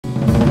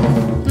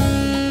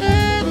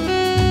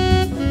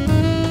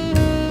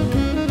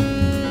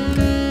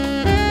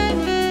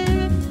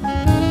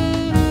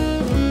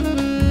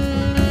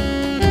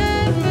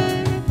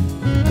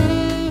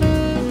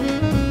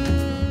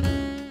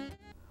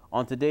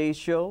On today's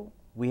show,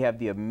 we have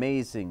the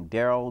amazing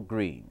Darrell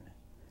Green.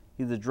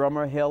 He's a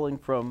drummer hailing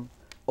from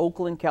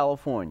Oakland,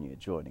 California,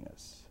 joining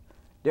us.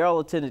 Darrell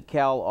attended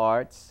Cal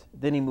Arts,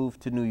 then he moved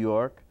to New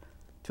York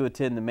to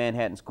attend the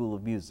Manhattan School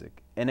of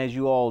Music. And as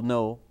you all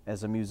know,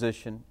 as a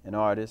musician and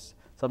artist,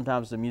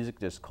 sometimes the music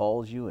just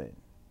calls you in.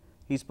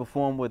 He's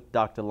performed with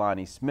Dr.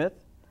 Lonnie Smith,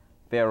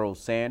 Pharoah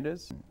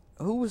Sanders.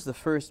 Who was the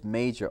first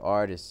major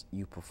artist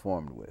you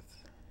performed with?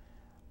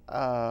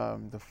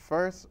 The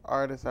first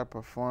artist I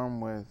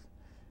performed with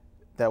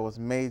that was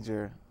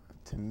major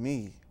to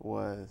me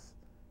was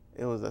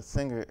a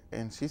singer,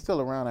 and she's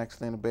still around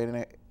actually in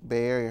the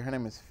Bay Area. Her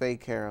name is Faye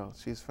Carroll.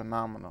 She's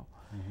phenomenal.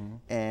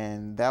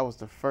 And that was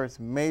the first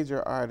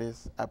major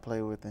artist I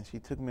played with, and she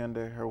took me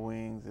under her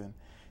wings, and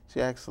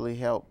she actually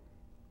helped,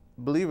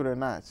 believe it or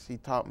not, she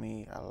taught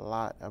me a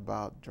lot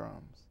about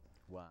drums.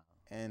 Wow.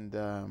 And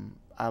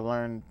I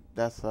learned,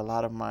 that's a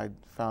lot of my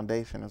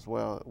foundation as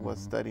well, was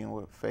studying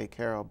with Faye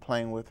Carroll,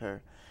 playing with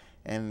her.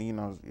 And you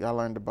know, I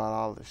learned about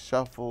all the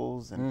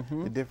shuffles and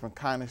the different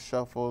kind of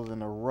shuffles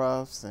and the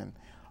roughs and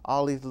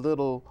all these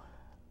little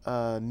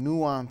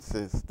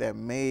nuances that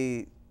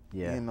made,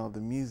 you know, the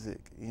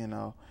music, you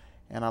know.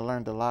 And I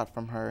learned a lot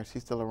from her.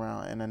 She's still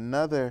around. And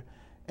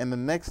the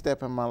next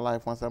step in my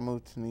life, once I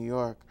moved to New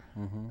York,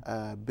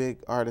 a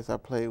big artist I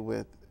played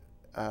with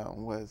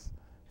was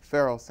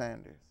Pharoah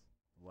Sanders.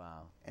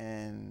 Wow.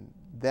 And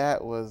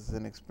that was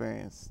an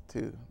experience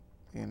too,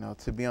 you know,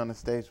 to be on the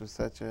stage with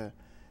such a,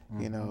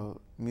 you know,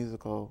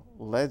 musical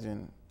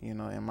legend, you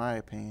know, in my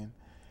opinion.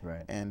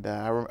 Right. And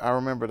I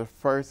remember the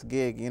first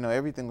gig, you know,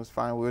 everything was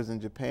fine. We was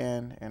in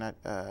Japan, and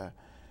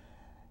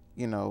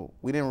you know,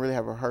 we didn't really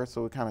have a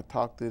rehearsal. We kind of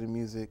talked through the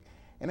music,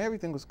 and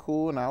everything was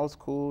cool, and I was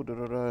cool,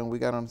 and we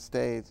got on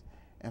stage,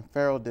 and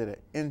Pharoah did an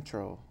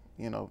intro,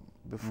 you know,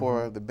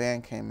 before the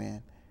band came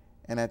in.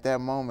 And at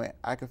that moment,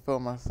 I could feel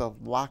myself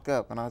lock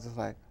up, and I was just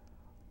like,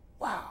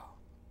 wow,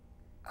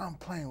 I'm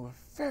playing with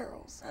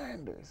Pharoah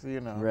Sanders,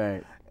 you know.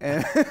 Right.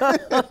 And,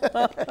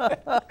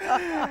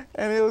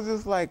 and it was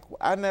just like,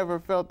 I never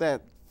felt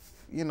that,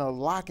 you know,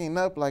 locking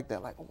up like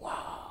that, like,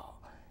 wow.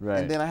 Right.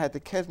 And then I had to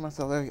catch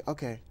myself, like,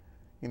 okay,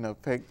 you know,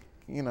 pick,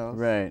 you know,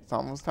 it's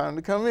almost time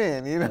to come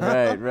in, you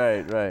know.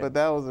 Right. But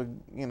that was a,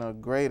 you know,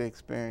 great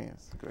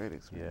experience,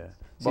 Yeah.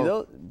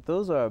 See,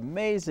 those are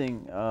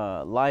amazing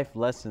life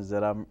lessons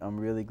that I'm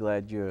really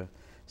glad you're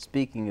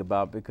speaking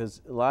about,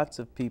 because lots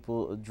of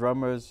people,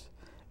 drummers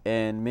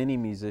and many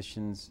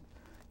musicians,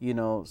 you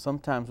know,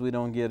 sometimes we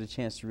don't get a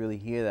chance to really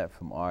hear that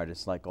from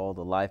artists, like all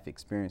the life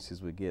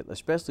experiences we get,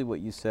 especially what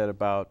you said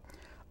about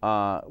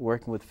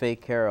working with Faye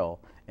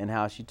Carroll and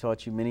how she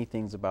taught you many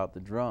things about the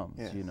drums.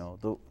 Yes. You know,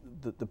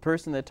 the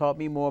person that taught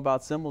me more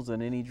about cymbals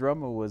than any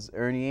drummer was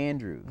Ernie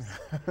Andrews.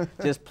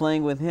 Just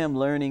playing with him,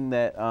 learning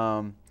that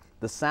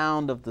the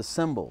sound of the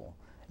cymbal,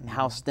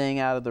 how staying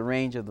out of the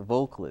range of the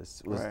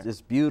vocalist was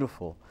just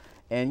beautiful.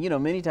 And you know,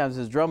 many times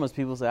as drummers,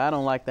 people say, I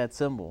don't like that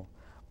cymbal.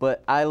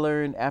 But I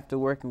learned after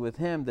working with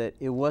him that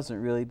it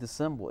wasn't really the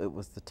cymbal, it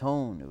was the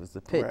tone, it was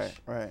the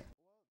pitch. Right.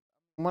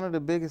 One of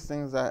the biggest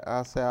things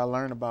I'll say I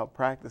learned about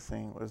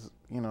practicing was,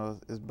 you know,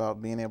 is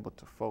about being able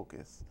to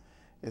focus.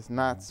 It's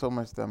not so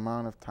much the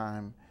amount of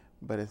time,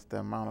 but it's the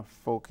amount of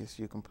focus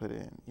you can put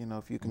in. You know,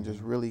 if you can just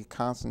really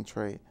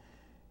concentrate,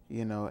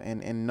 you know,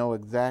 and know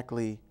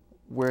exactly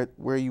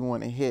where you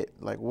want to hit,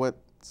 like what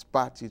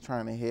spots you're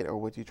trying to hit or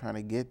what you're trying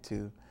to get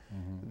to,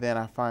 then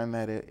I find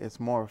that it's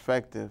more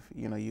effective.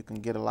 You know, you can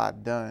get a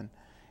lot done.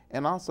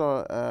 And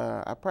also,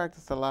 I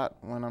practice a lot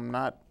when I'm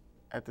not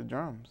at the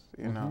drums,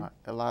 you know,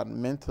 a lot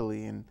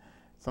mentally, and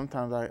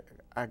sometimes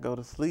I go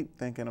to sleep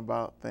thinking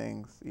about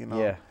things, you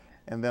know,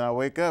 and then I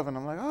wake up and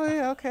I'm like, oh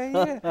yeah, okay,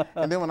 yeah.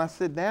 And then when I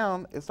sit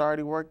down, it's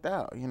already worked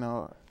out, you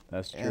know.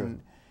 That's true.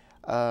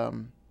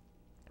 And,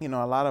 you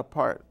know, a lot of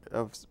part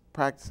of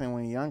practicing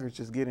when you're younger is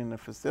just getting the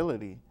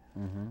facility.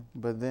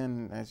 But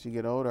then as you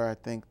get older, I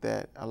think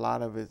that a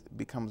lot of it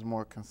becomes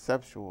more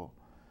conceptual.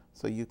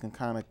 So you can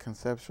kind of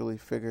conceptually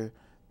figure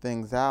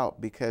things out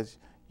because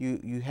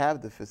you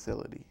have the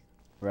facility.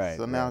 Right.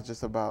 So now it's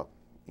just about,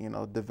 you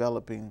know,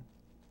 developing,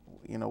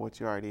 you know, what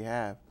you already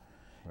have.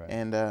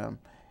 And,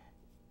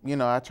 you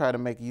know, I try to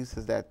make use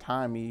of that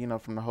time, you know,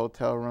 from the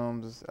hotel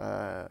rooms,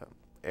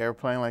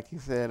 airplane, like you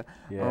said.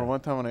 Or one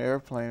time on an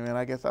airplane, man,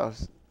 I guess I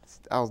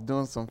was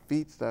doing some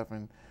feet stuff,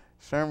 and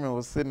Sherman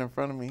was sitting in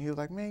front of me. He was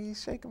like, man, you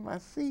shaking my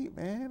seat,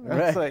 man.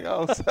 I was like,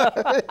 oh,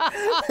 sorry.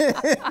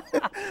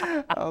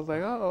 I was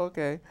like, oh,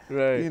 okay.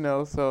 You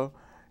know, so,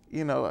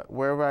 you know,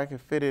 wherever I can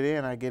fit it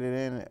in, I get it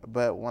in.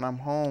 But when I'm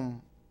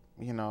home,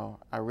 you know,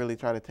 I really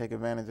try to take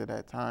advantage of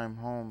that time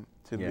home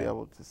to be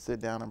able to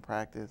sit down and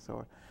practice.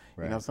 Or,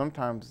 you know,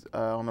 sometimes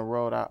on the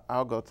road,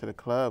 I'll go to the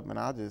club and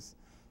I'll just,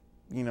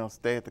 you know,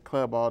 stay at the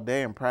club all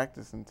day and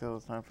practice until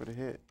it's time for the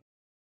hit.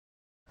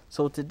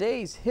 So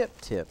today's hip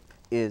tip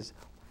is,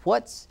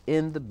 what's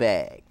in the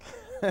bag?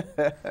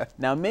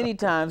 Now, many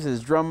times as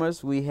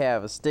drummers, we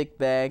have a stick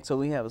bag. So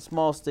we have a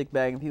small stick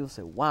bag, and people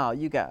say, wow,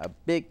 you got a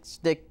big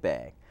stick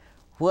bag.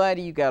 Why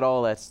do you got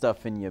all that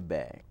stuff in your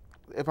bag?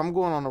 if I'm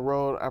going on the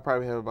road, I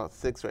probably have about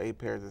 6 or 8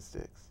 pairs of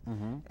sticks,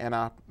 and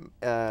I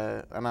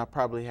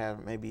probably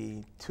have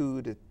maybe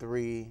 2 to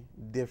 3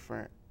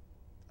 different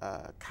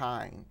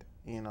kind,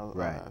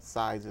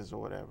 sizes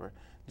or whatever,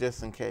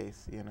 just in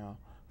case,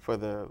 for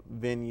the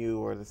venue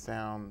or the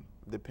sound,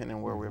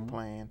 depending where we're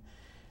playing,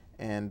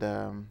 and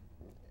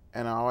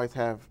I always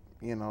have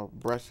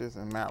brushes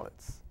and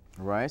mallets.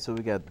 Right. So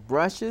we got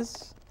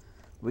brushes.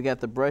 We got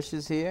the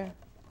brushes here.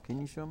 Can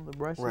you show them the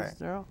brushes, right.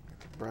 Darrell?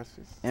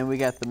 Brushes. And we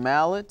got the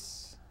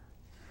mallets.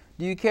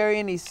 Do you carry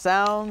any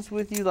sounds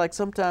with you? Like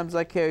sometimes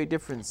I carry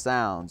different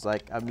sounds.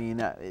 Like, I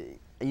mean,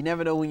 you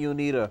never know when you'll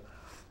need a.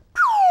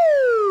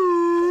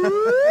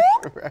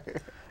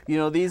 Right.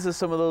 These are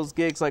some of those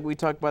gigs like we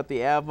talked about,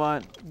 the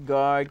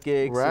avant-garde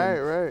gigs. Right,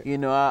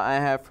 and, right. I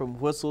have from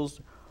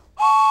whistles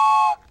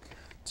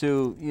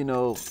to,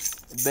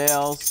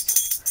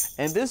 bells.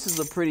 And this is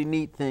a pretty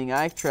neat thing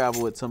I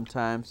travel with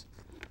sometimes.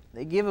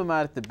 They give them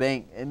out at the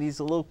bank, and these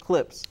are little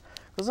clips.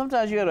 Because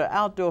sometimes you're at an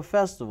outdoor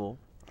festival,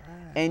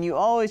 and you're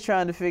always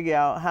trying to figure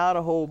out how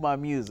to hold my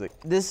music.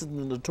 This is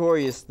the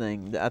notorious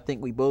thing that I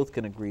think we both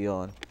can agree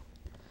on.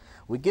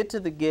 We get to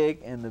the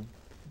gig, and the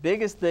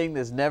biggest thing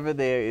that's never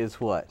there is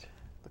what?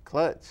 The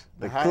clutch.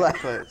 The hi-hat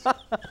clutch.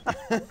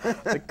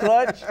 The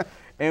clutch.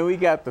 And we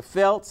got the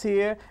felts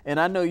here. And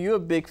I know you're a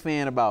big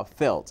fan about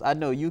felts. I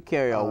know you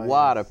carry a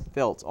lot of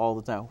felts all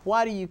the time.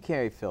 Why do you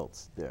carry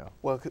felts, Darrell?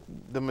 Well,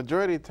 the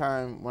majority of the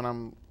time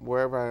when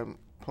wherever I'm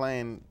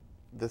playing,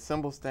 the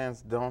cymbal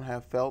stands don't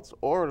have felts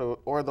or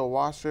the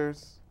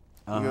washers,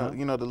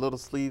 the little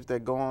sleeves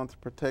that go on to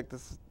protect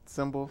the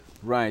cymbal.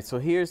 Right. So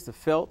here's the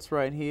felts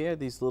right here,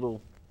 these little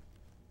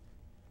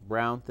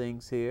brown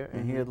things here,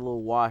 and here are the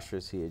little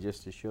washers here,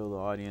 just to show the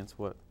audience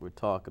what we're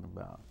talking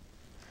about.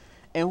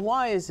 And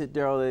why is it,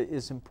 Darrell, that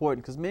it's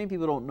important? Because many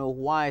people don't know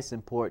why it's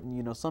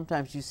important.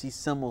 Sometimes you see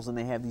cymbals and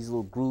they have these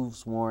little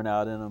grooves worn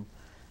out in them,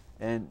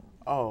 and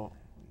oh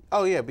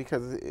yeah,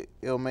 because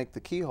it'll make the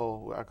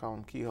keyhole. I call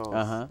them keyholes.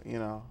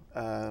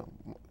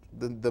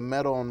 The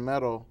metal on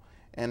metal,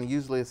 and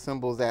usually a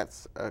cymbal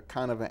that's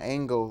kind of an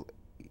angle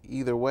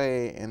either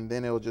way, and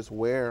then it'll just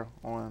wear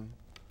on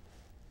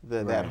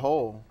that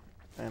hole.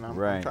 And I'm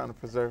trying to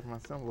preserve my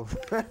cymbals.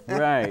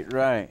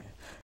 Right.